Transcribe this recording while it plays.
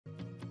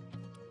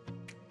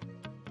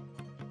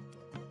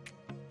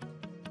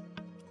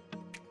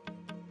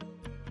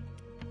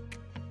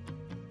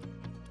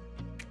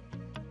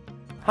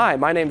Hi,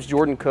 my name is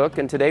Jordan Cook,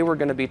 and today we're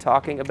going to be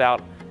talking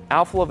about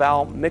Alfa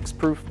Laval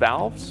Mixproof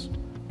valves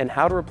and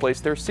how to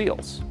replace their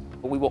seals.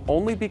 We will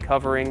only be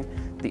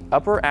covering the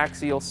upper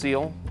axial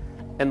seal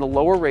and the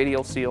lower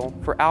radial seal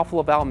for Alfa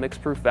Laval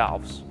Mixproof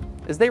valves,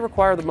 as they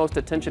require the most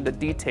attention to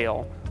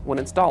detail when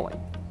installing.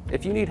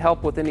 If you need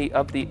help with any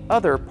of the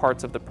other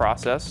parts of the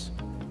process,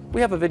 we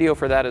have a video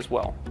for that as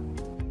well.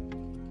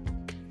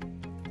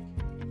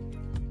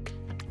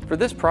 For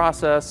this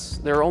process,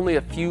 there are only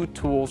a few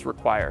tools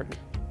required.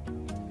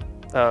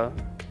 A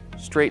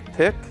straight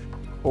pick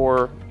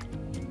or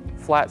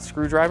flat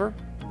screwdriver,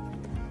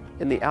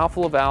 and the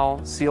Alfa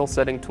Laval seal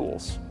setting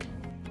tools.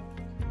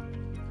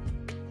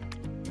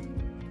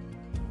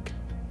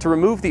 To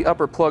remove the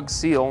upper plug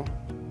seal,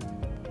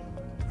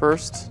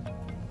 first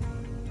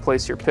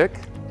place your pick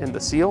in the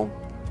seal,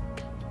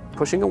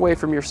 pushing away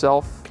from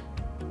yourself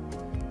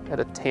at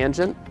a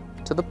tangent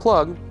to the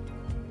plug,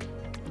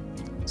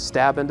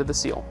 stab into the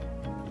seal.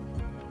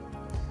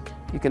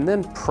 You can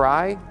then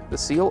pry the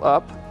seal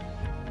up,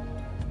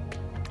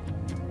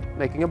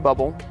 making a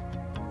bubble.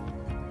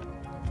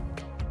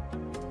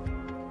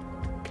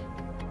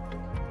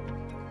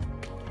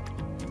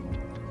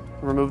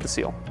 Remove the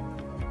seal.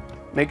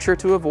 Make sure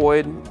to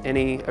avoid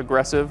any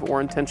aggressive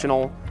or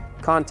intentional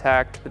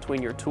contact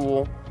between your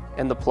tool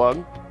and the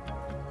plug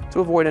to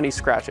avoid any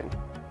scratching.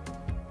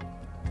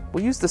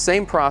 We'll use the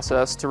same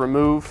process to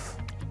remove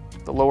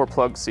the lower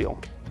plug seal.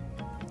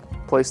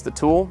 Place the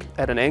tool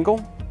at an angle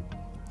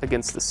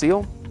against the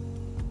seal.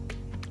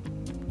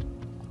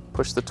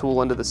 Push the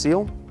tool into the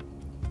seal.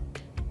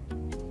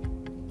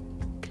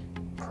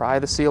 Pry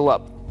the seal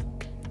up.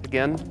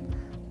 Again,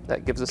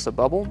 that gives us a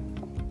bubble.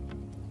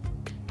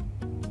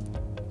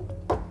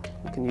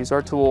 We can use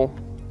our tool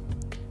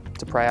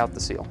to pry out the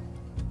seal.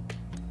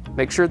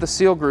 Make sure the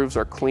seal grooves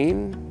are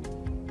clean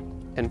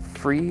and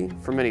free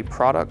from any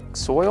product,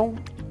 soil,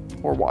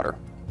 or water.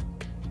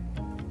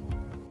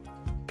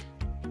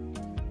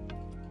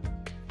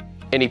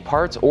 Any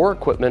parts or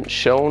equipment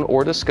shown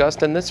or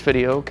discussed in this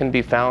video can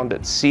be found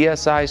at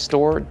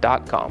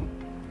csistore.com.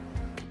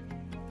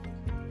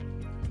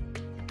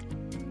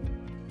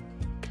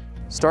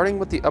 Starting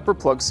with the upper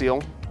plug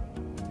seal,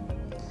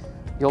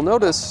 you'll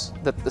notice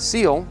that the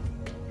seal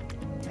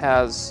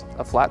has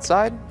a flat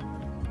side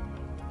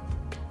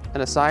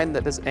and a side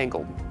that is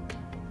angled.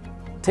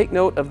 Take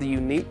note of the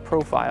unique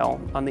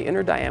profile on the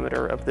inner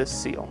diameter of this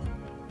seal.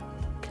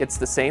 It's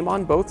the same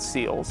on both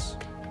seals,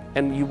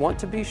 and you want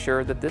to be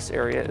sure that this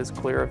area is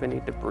clear of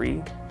any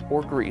debris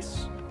or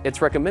grease.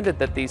 It's recommended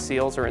that these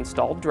seals are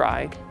installed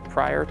dry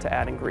prior to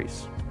adding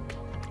grease.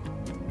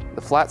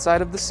 The flat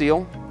side of the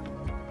seal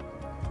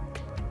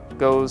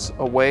goes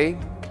away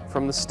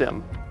from the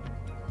stem,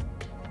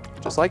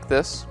 just like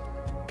this.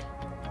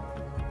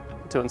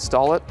 To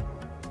install it,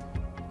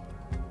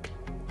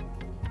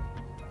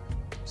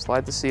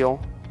 slide the seal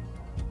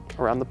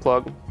around the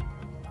plug.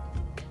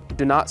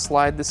 Do not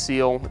slide the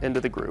seal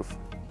into the groove.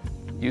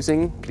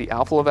 Using the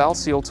Alfa Laval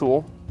seal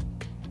tool,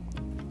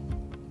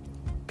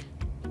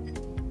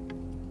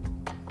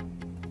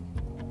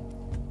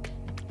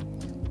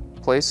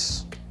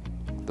 place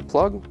the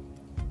plug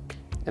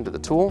into the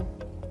tool,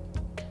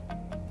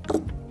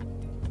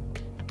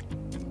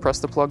 press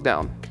the plug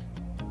down.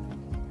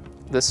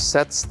 This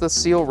sets the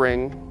seal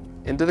ring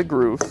into the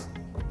groove.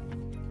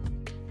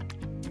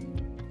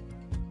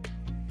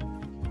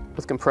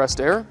 With compressed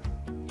air,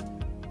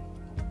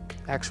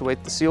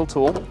 actuate the seal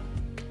tool,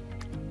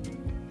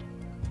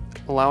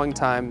 allowing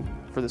time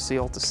for the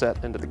seal to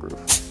set into the groove.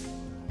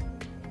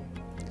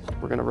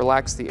 We're going to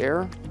relax the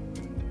air,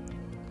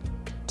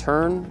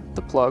 turn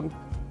the plug,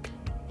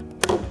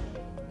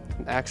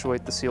 and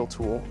actuate the seal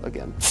tool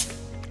again.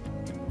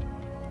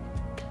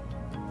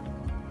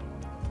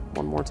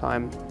 One more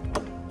time.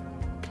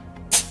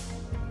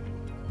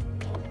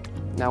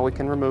 Now we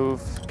can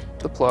remove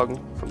the plug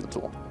from the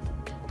tool.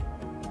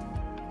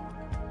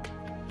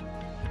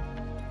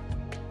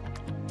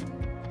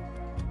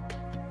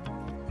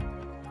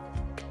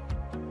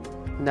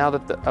 Now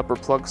that the upper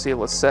plug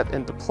seal is set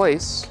into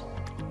place,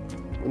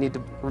 we need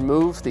to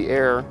remove the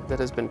air that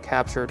has been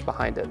captured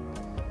behind it.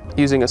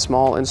 Using a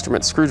small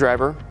instrument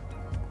screwdriver,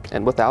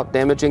 and without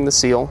damaging the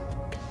seal,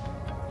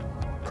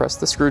 press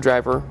the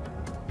screwdriver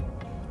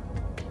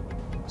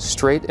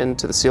straight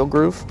into the seal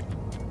groove,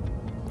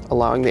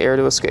 allowing the air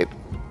to escape.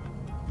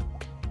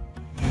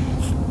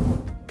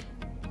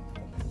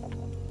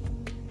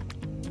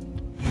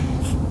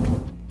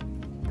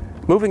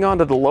 Moving on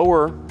to the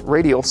lower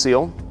radial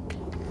seal,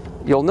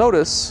 you'll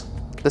notice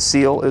the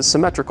seal is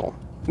symmetrical,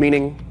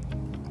 meaning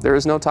there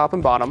is no top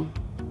and bottom.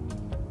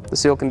 The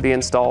seal can be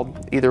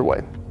installed either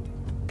way.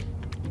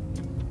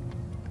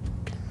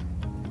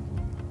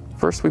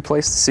 First, we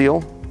place the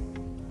seal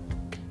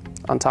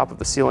on top of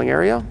the sealing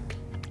area.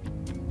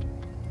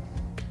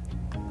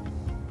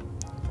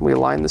 We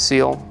align the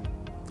seal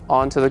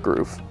onto the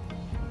groove.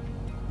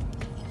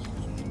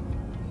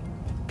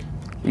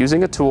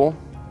 Using a tool,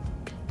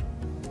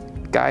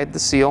 guide the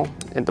seal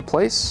into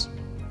place.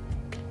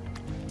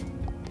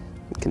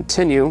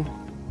 Continue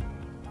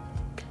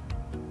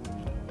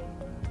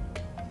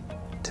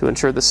to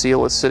ensure the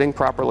seal is sitting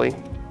properly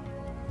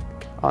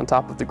on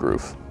top of the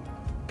groove.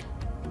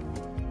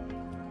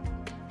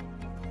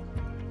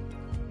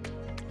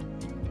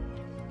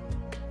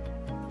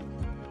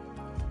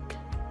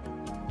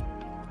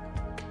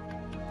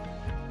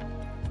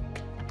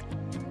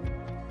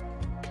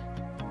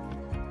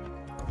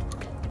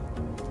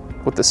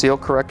 With the seal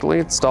correctly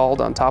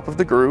installed on top of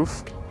the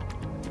groove,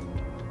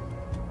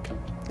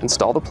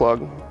 install the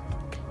plug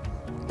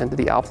into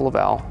the Alfa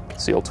Laval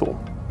seal tool.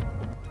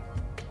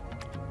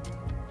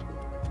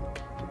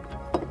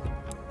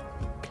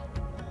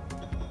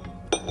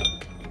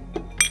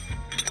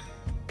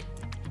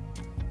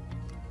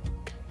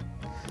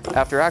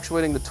 After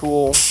actuating the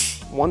tool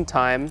one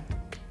time,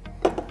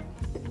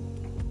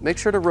 make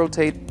sure to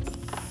rotate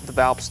the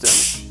valve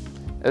stem.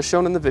 As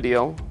shown in the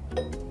video,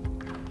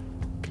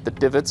 the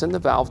divots in the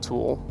valve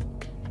tool,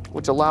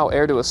 which allow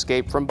air to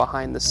escape from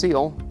behind the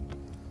seal,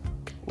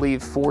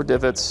 leave 4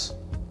 divots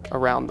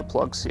around the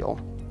plug seal.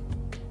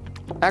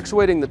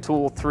 Actuating the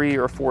tool 3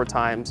 or 4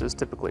 times is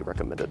typically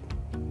recommended.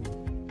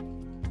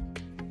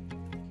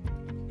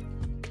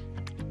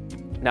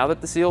 Now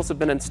that the seals have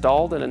been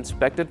installed and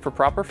inspected for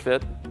proper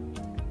fit,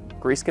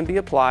 grease can be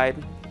applied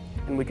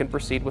and we can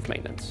proceed with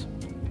maintenance.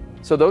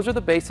 So those are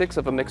the basics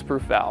of a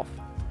mix-proof valve.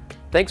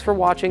 Thanks for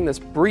watching this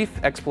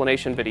brief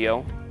explanation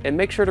video, and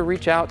make sure to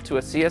reach out to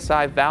a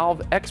CSI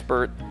valve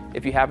expert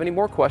if you have any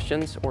more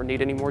questions or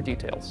need any more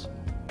details.